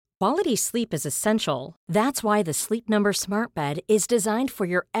Quality sleep is essential. That's why the Sleep Number Smart Bed is designed for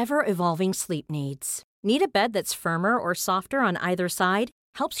your ever-evolving sleep needs. Need a bed that's firmer or softer on either side?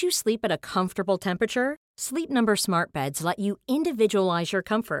 Helps you sleep at a comfortable temperature? Sleep Number Smart Beds let you individualize your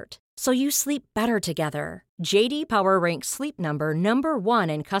comfort, so you sleep better together. J.D. Power ranks Sleep Number number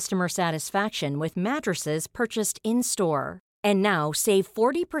 1 in customer satisfaction with mattresses purchased in-store. And now, save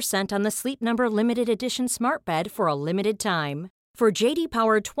 40% on the Sleep Number Limited Edition Smart Bed for a limited time. For J.D.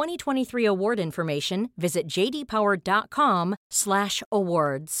 Power 2023 award information, visit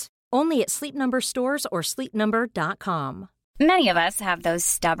jdpower.com/awards. Only at Sleep Number stores or sleepnumber.com. Many of us have those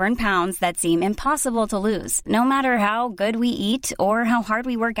stubborn pounds that seem impossible to lose, no matter how good we eat or how hard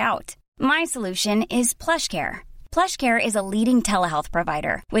we work out. My solution is PlushCare. PlushCare is a leading telehealth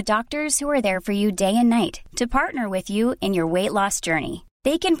provider with doctors who are there for you day and night to partner with you in your weight loss journey.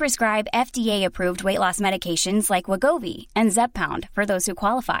 They can prescribe FDA-approved weight loss medications like Wegovy and Zepbound for those who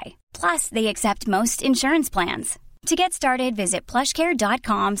qualify. Plus, they accept most insurance plans. To get started, visit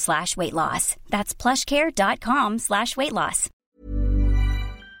plushcare.com/weightloss. That's plushcare.com/weightloss.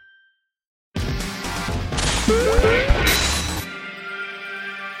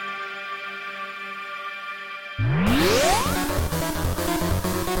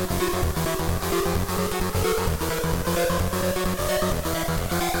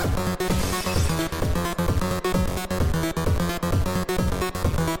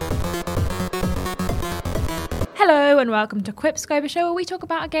 Hello and welcome to Quipscope, a show where we talk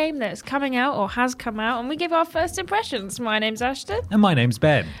about a game that's coming out or has come out and we give our first impressions. My name's Ashton. And my name's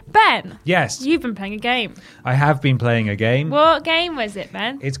Ben. Ben! Yes. You've been playing a game. I have been playing a game. What game was it,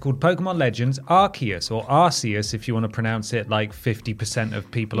 Ben? It's called Pokemon Legends Arceus, or Arceus if you want to pronounce it like 50%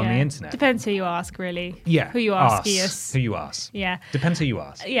 of people on the internet. Depends who you ask, really. Yeah. Who you ask, yes. Who you ask. Yeah. Depends who you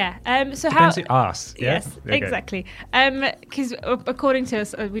ask. Yeah. So Depends who ask. Yeah? Yes, Okay. exactly. Because according to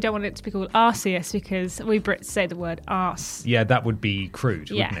us, we don't want it to be called Arceus because we Brits say the word arse. Yeah, that would be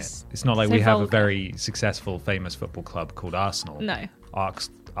crude, wouldn't Yes. it? It's not like So we have a vulgar. very successful, famous football club called Arsenal. No.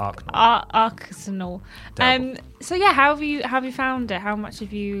 Arsenal. Arsenal. Devil. So yeah, how have you found it? How much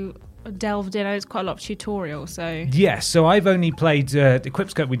have you delved in? It's quite a lot of tutorial, so Yeah, so I've only played the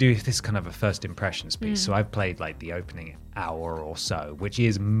Quipscope. We do this kind of a first impressions piece, so I've played like the opening hour or so, which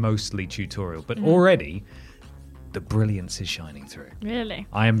is mostly tutorial, but already the brilliance is shining through. really.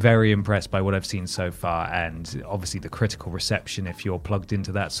 I am very impressed by what I've seen so far, and obviously the critical reception, if you're plugged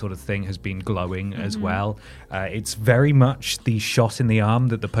into that sort of thing, has been glowing as well. It's very much the shot in the arm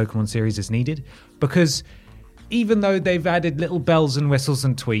that the Pokemon series has needed, because even though they've added little bells and whistles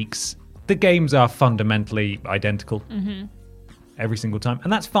and tweaks, the games are fundamentally identical every single time,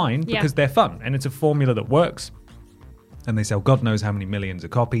 and that's fine because they're fun, and it's a formula that works, and they sell God knows how many millions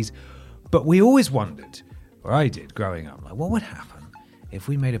of copies. But we always wondered, or I did growing up, like, what would happen if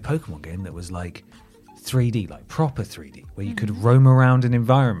we made a Pokemon game that was like 3D, like proper 3D, where you could roam around an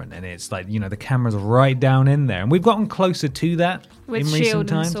environment and it's like, you know, the camera's right down in there. And we've gotten closer to that With in shield recent and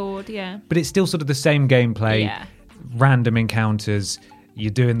times. sword, yeah. But it's still sort of the same gameplay, Yeah. random encounters,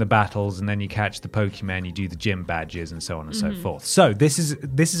 you're doing the battles and then you catch the Pokemon, you do the gym badges and so on and so forth. So this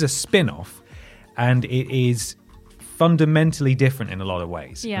is a spin-off, and it is fundamentally different in a lot of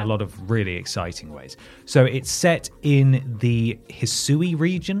ways, in a lot of really exciting ways. So it's set in the Hisui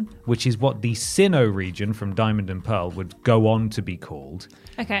region, which is what the Sinnoh region from Diamond and Pearl would go on to be called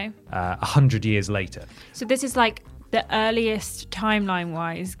Okay. 100 years later. So this is like the earliest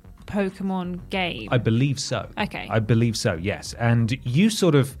timeline-wise Pokemon game. I believe so. Okay. I believe so, yes. And you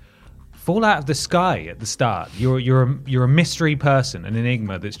sort of fall out of the sky at the start. You're a mystery person, an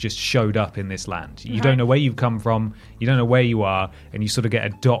enigma that's just showed up in this land. You don't know where you've come from, you don't know where you are, and you sort of get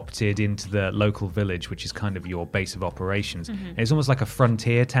adopted into the local village, which is kind of your base of operations. And it's almost like a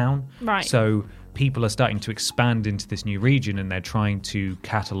frontier town. Right. So people are starting to expand into this new region, and they're trying to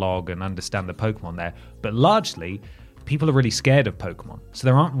catalog and understand the Pokemon there. But largely, people are really scared of Pokemon. So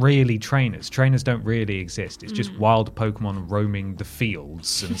there aren't really trainers. Trainers don't really exist. It's just wild Pokemon roaming the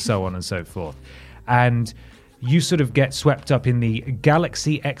fields and so on and so forth. And you sort of get swept up in the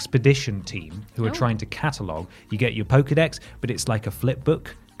Galaxy Expedition team who are trying to catalog. You get your Pokedex, but it's like a flip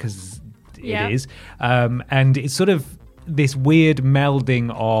book because it is. And it's sort of this weird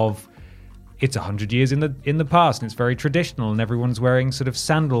melding of it's 100 years in the past, and it's very traditional, and everyone's wearing sort of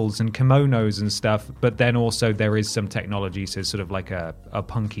sandals and kimonos and stuff, but then also there is some technology, so sort of like a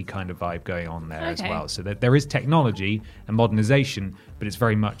punky kind of vibe going on there as well. So that there is technology and modernization, but it's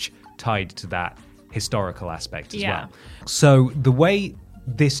very much tied to that historical aspect as well. So the way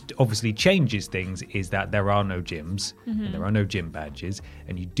this obviously changes things is that there are no gyms, and there are no gym badges,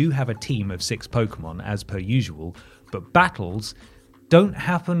 and you do have a team of 6 Pokemon as per usual, but battles don't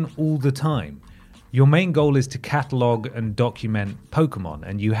happen all the time. Your main goal is to catalog and document Pokemon,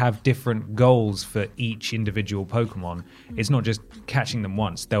 and you have different goals for each individual Pokemon. It's not just catching them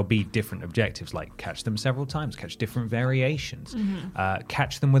once. There'll be different objectives, like catch them several times, catch different variations,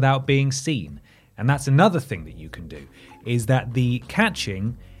 catch them without being seen. And that's another thing that you can do, is that the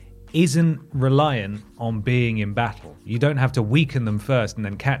catching isn't reliant on being in battle. You don't have to weaken them first and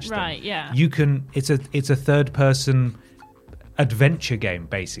then catch them. Right, yeah. You can. It's a third-person adventure game,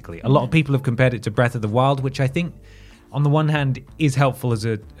 basically. A lot of people have compared it to Breath of the Wild, which I think, on the one hand, is helpful as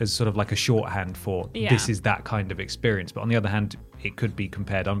sort of like a shorthand for this is that kind of experience. But on the other hand, it could be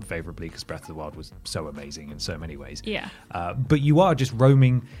compared unfavorably because Breath of the Wild was so amazing in so many ways. Yeah. But you are just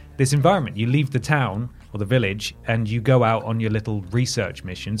roaming this environment. You leave the town or the village and you go out on your little research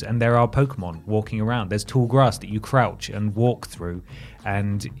missions, and there are Pokemon walking around. There's tall grass that you crouch and walk through,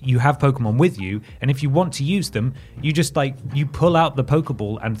 and you have Pokemon with you. And if you want to use them, you just you pull out the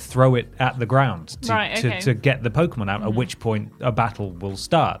Pokeball and throw it at the ground to get the Pokemon out, at which point a battle will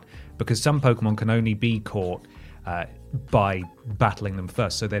start. Because some Pokemon can only be caught by battling them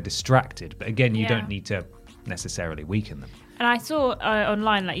first, so they're distracted. But again, you don't need to necessarily weaken them. And I saw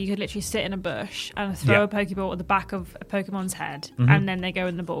online you could literally sit in a bush and throw a Pokeball at the back of a Pokemon's head, and then they go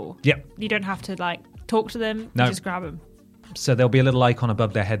in the ball. Yep. You don't have to talk to them. No. You just grab them. So there'll be a little icon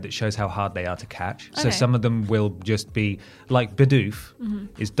above their head that shows how hard they are to catch. Okay. So some of them will just be like Bidoof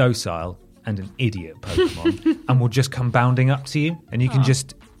is docile and an idiot Pokemon and will just come bounding up to you, and you can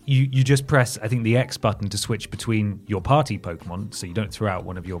just you just press, I think, the X button to switch between your party Pokemon, so you don't throw out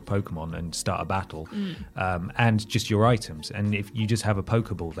one of your Pokemon and start a battle, and just your items. And if you just have a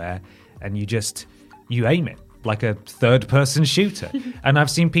Pokeball there, and you aim it like a third-person shooter. And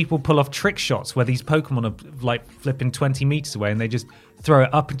I've seen people pull off trick shots where these Pokemon are flipping 20 meters away, and they just throw it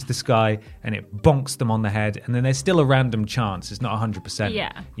up into the sky, and it bonks them on the head. And then there's still a random chance. It's not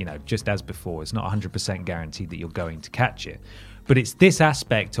 100%, just as before. It's not 100% guaranteed that you're going to catch it. But it's this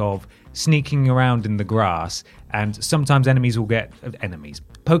aspect of sneaking around in the grass, and sometimes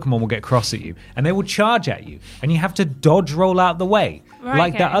Pokemon will get cross at you, and they will charge at you, and you have to dodge roll out the way.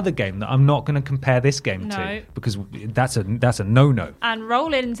 Right, that other game that I'm not going to compare this game to, because that's a no-no. And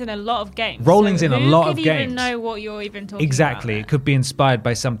rolling's in a lot of games. Rolling's in a lot of games. Who could even know what you're even talking about? Exactly. It could be inspired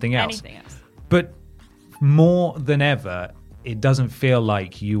by something else. Anything else. But more than ever, it doesn't feel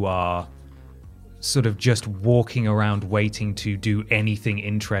like you are sort of just walking around waiting to do anything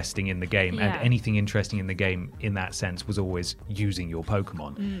interesting in the game. And anything interesting in the game in that sense was always using your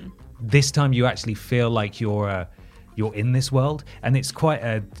Pokemon. This time you actually feel like you're in this world, and it's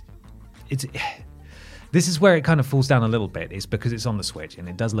quite this is where it kind of falls down a little bit, is because it's on the Switch and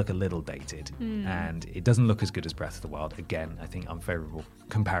it does look a little dated, and it doesn't look as good as Breath of the Wild. Again, I think unfavorable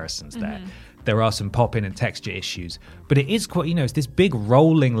comparisons there. There are some pop-in and texture issues, but it is quite, it's this big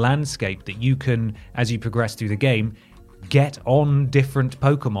rolling landscape that you can, as you progress through the game, get on different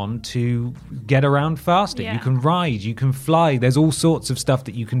Pokemon to get around faster. You can ride, you can fly. There's all sorts of stuff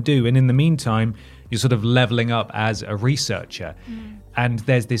that you can do, and in the meantime, you're sort of leveling up as a researcher. And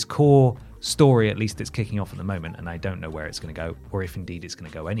there's this core story, at least that's kicking off at the moment, and I don't know where it's going to go, or if indeed it's going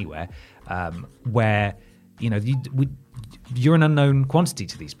to go anywhere, where you're an unknown quantity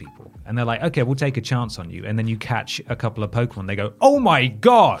to these people, and they're like, okay, we'll take a chance on you, and then you catch a couple of Pokemon, they go, oh my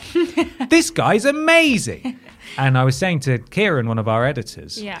god, this guy's amazing. And I was saying to Kieran, one of our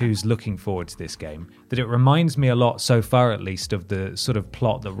editors, who's looking forward to this game, that it reminds me a lot, so far at least, of the sort of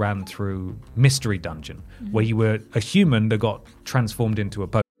plot that ran through Mystery Dungeon, where you were a human that got transformed into a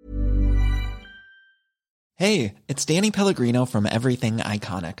Pokemon. Hey, it's Danny Pellegrino from Everything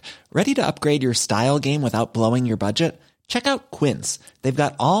Iconic. Ready to upgrade your style game without blowing your budget? Check out Quince. They've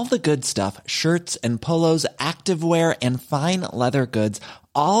got all the good stuff, shirts and polos, activewear, and fine leather goods,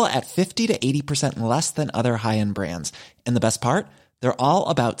 all at 50 to 80% less than other high-end brands. And the best part? They're all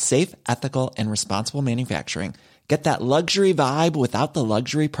about safe, ethical, and responsible manufacturing. Get that luxury vibe without the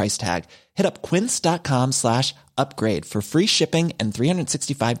luxury price tag. Hit up quince.com/upgrade for free shipping and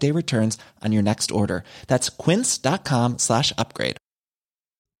 365-day returns on your next order. That's quince.com/upgrade.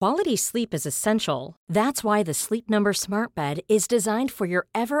 Quality sleep is essential. That's why the Sleep Number Smart Bed is designed for your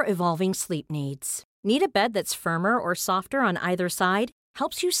ever-evolving sleep needs. Need a bed that's firmer or softer on either side?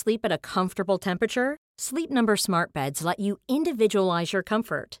 Helps you sleep at a comfortable temperature? Sleep Number Smart Beds let you individualize your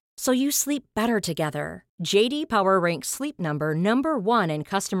comfort, so you sleep better together. J.D. Power ranks Sleep Number number 1 in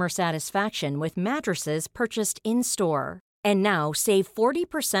customer satisfaction with mattresses purchased in-store. And now save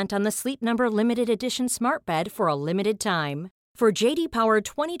 40% on the Sleep Number Limited Edition Smart Bed for a limited time. For J.D. Power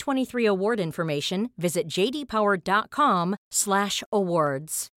 2023 award information, visit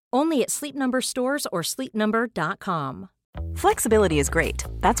jdpower.com/awards. Only at Sleep Number stores or sleepnumber.com. Flexibility is great.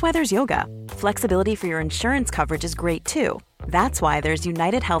 That's why there's yoga. Flexibility for your insurance coverage is great too. That's why there's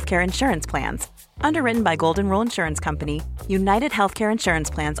United Healthcare Insurance Plans. Underwritten by Golden Rule Insurance Company, United Healthcare Insurance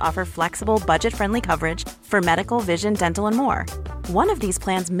Plans offer flexible, budget-friendly coverage for medical, vision, dental, and more. One of these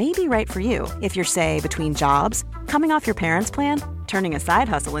plans may be right for you if you're, say, between jobs, coming off your parents' plan, turning a side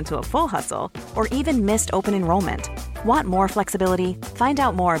hustle into a full hustle, or even missed open enrollment. Want more flexibility? Find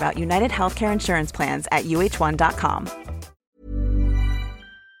out more about United Healthcare Insurance Plans at uh1.com.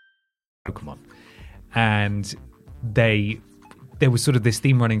 Pokemon, and there was sort of this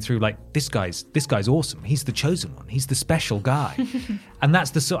theme running through, like, this guy's awesome, he's the chosen one, he's the special guy. And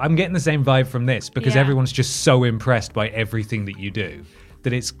that's I'm getting the same vibe from this, because everyone's just so impressed by everything that you do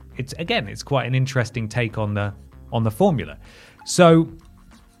that it's quite an interesting take on the formula. So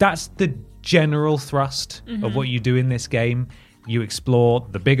that's the general thrust of what you do in this game. You explore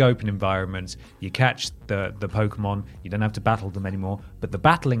the big open environments, you catch the Pokemon, you don't have to battle them anymore, but the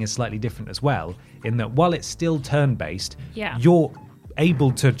battling is slightly different as well, in that while it's still turn-based, you're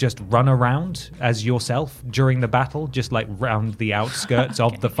able to just run around as yourself during the battle, just like round the outskirts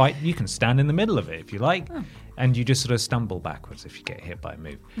of the fight. You can stand in the middle of it if you like, and you just sort of stumble backwards if you get hit by a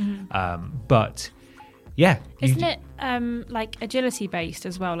move. But yeah. Isn't it like agility based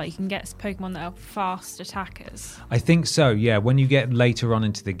as well? Like you can get Pokemon that are fast attackers. I think so, yeah. When you get later on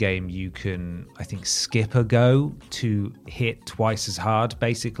into the game, you can, I think, skip a go to hit twice as hard,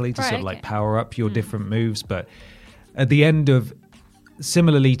 basically, to sort of like power up your different moves. But at the end of,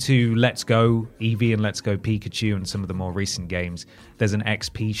 similarly to Let's Go Eevee and Let's Go Pikachu and some of the more recent games, there's an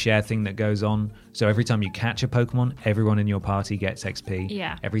XP share thing that goes on. So every time you catch a Pokemon, everyone in your party gets XP.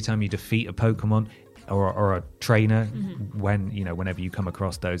 Yeah. Every time you defeat a Pokemon or a trainer, whenever you come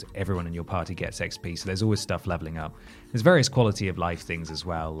across those, everyone in your party gets XP. So there's always stuff leveling up. There's various quality of life things as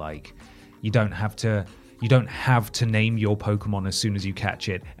well, like you don't have to name your Pokemon as soon as you catch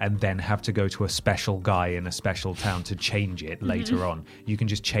it and then have to go to a special guy in a special town to change it later on. You can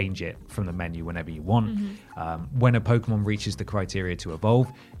just change it from the menu whenever you want. When a Pokemon reaches the criteria to evolve,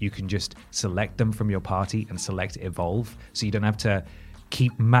 you can just select them from your party and select evolve. So you don't have to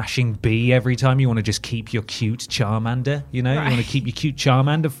keep mashing B every time. You want to just keep your cute Charmander, you want to keep your cute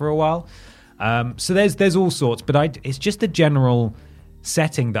Charmander for a while. So there's all sorts, but it's just the general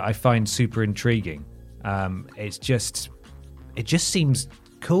setting that I find super intriguing. It just seems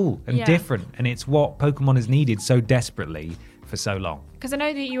cool and different, and it's what Pokemon has needed so desperately for so long. Because I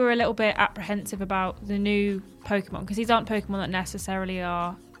know that you were a little bit apprehensive about the new Pokemon, because these aren't Pokemon that necessarily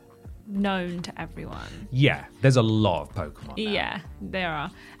are known to everyone. Yeah, there's a lot of Pokemon now. Yeah, there are.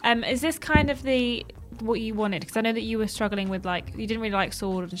 Is this kind of what you wanted? Because I know that you were struggling with, like, you didn't really like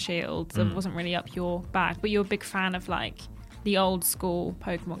Sword and Shield, so it wasn't really up your bag, but you're a big fan of, like, the old school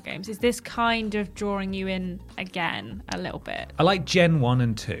Pokemon games. Is this kind of drawing you in again a little bit? I like Gen 1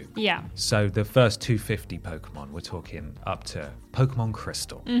 and 2. Yeah. So the first 250 Pokemon, we're talking up to Pokemon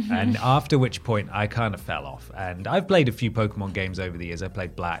Crystal. And after which point I kind of fell off. And I've played a few Pokemon games over the years. I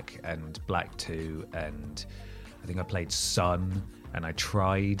played Black and Black 2, and I think I played Sun, and I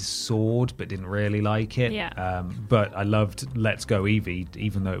tried Sword but didn't really like it. Yeah. But I loved Let's Go Eevee,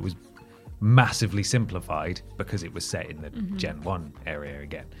 even though it was massively simplified because it was set in the Gen 1 area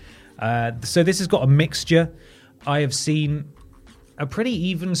again. So this has got a mixture. I have seen a pretty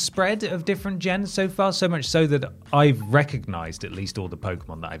even spread of different gens so far, so much so that I've recognized at least all the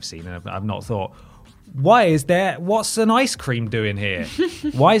Pokemon that I've seen, and I've not thought, what's an ice cream doing here?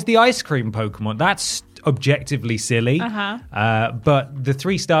 Why is the ice cream Pokemon? That's objectively silly. But the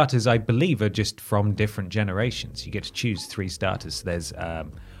 3 starters, I believe, are just from different generations. You get to choose 3 starters. There's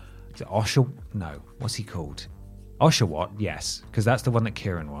what's he called? Oshawott, yes, because that's the one that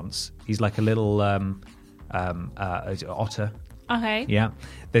Kieran wants. He's like a little otter. Okay. Yeah.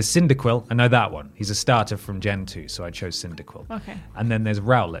 There's Cyndaquil. I know that one. He's a starter from Gen 2, so I chose Cyndaquil. Okay. And then there's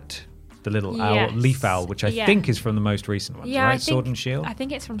Rowlet, the little owl, leaf owl, which I think is from the most recent ones, right? Sword and Shield? I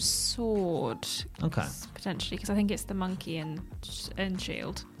think it's from Sword. Okay. Potentially, because I think it's the monkey in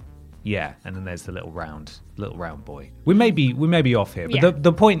Shield. Yeah, and then there's the little round boy. We may be off here, but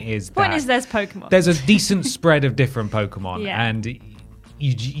the point is there's Pokemon. There's a decent spread of different Pokemon, and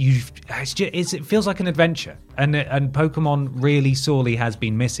it feels like an adventure, and Pokemon really sorely has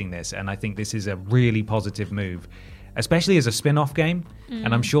been missing this, and I think this is a really positive move, especially as a spin-off game.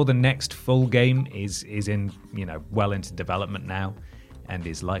 And I'm sure the next full game is in well into development now, and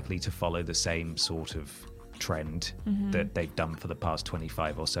is likely to follow the same sort of trend that they've done for the past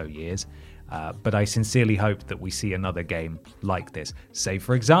 25 or so years. But I sincerely hope that we see another game like this. Say,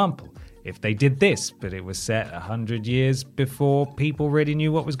 for example, if they did this, but it was set 100 years before people really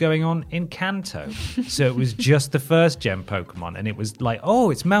knew what was going on in Kanto. So it was just the first gen Pokemon, and it was like,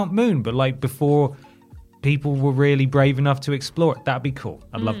 oh, it's Mount Moon, but like before people were really brave enough to explore it. That'd be cool.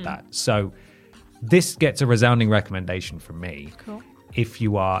 I'd love that. So this gets a resounding recommendation from me. Cool. If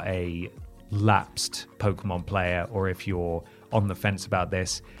you are a lapsed Pokemon player, or if you're on the fence about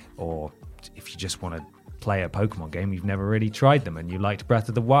this, or if you just want to play a Pokemon game, you've never really tried them and you liked Breath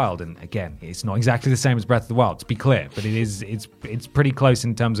of the Wild. And again, it's not exactly the same as Breath of the Wild, to be clear, but it's pretty close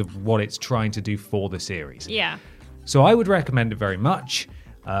in terms of what it's trying to do for the series. Yeah. So I would recommend it very much.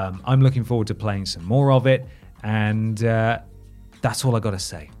 I'm looking forward to playing some more of it, and that's all I got to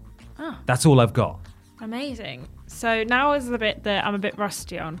say. That's all I've got. Amazing. So now is the bit that I'm a bit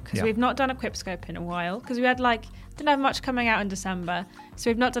rusty on, because we've not done a Quipscope in a while, because we had didn't have much coming out in December, so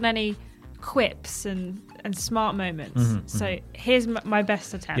we've not done any quips and smart moments. So here's my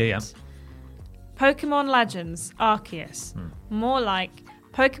best attempt. Yeah. Pokemon Legends Arceus. More like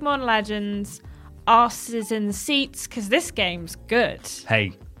Pokemon Legends Asses in the Seats, because this game's good.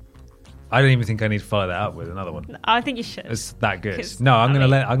 Hey, I don't even think I need to follow that up with another one. I think you should. It's that good. No, I'm gonna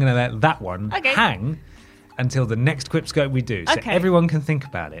let that one hang until the next Quipscope we do, so everyone can think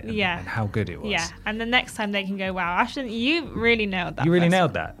about it and how good it was. Yeah, and the next time they can go, wow, Ashton, you really nailed that. You really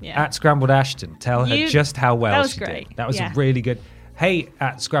nailed that. Yeah. At Scrambled Ashton, tell her just how well she great. did. That was a really good. Hey,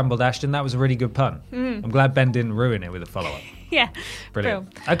 at Scrambled Ashton, that was a really good pun. I'm glad Ben didn't ruin it with a follow-up. Yeah.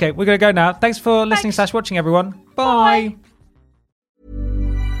 Brilliant. Cool. Okay, we're going to go now. Thanks for listening / watching, everyone. Bye.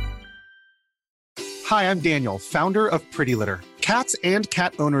 Hi, I'm Daniel, founder of Pretty Litter. Cats and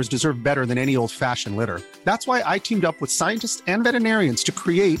cat owners deserve better than any old-fashioned litter. That's why I teamed up with scientists and veterinarians to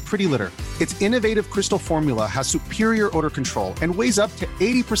create Pretty Litter. Its innovative crystal formula has superior odor control and weighs up to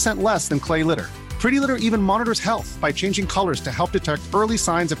 80% less than clay litter. Pretty Litter even monitors health by changing colors to help detect early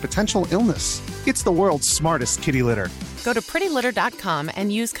signs of potential illness. It's the world's smartest kitty litter. Go to prettylitter.com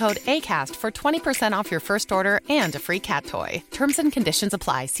and use code ACAST for 20% off your first order and a free cat toy. Terms and conditions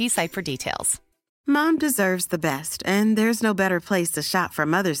apply. See site for details. Mom deserves the best, and there's no better place to shop for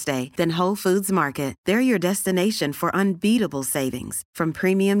Mother's Day than Whole Foods Market. They're your destination for unbeatable savings, from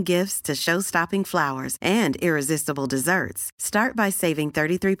premium gifts to show-stopping flowers and irresistible desserts. Start by saving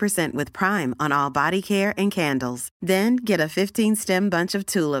 33% with Prime on all body care and candles. Then get a 15-stem bunch of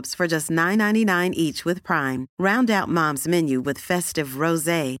tulips for just $9.99 each with Prime. Round out Mom's menu with festive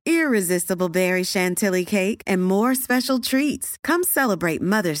rosé, irresistible berry chantilly cake, and more special treats. Come celebrate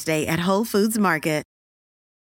Mother's Day at Whole Foods Market.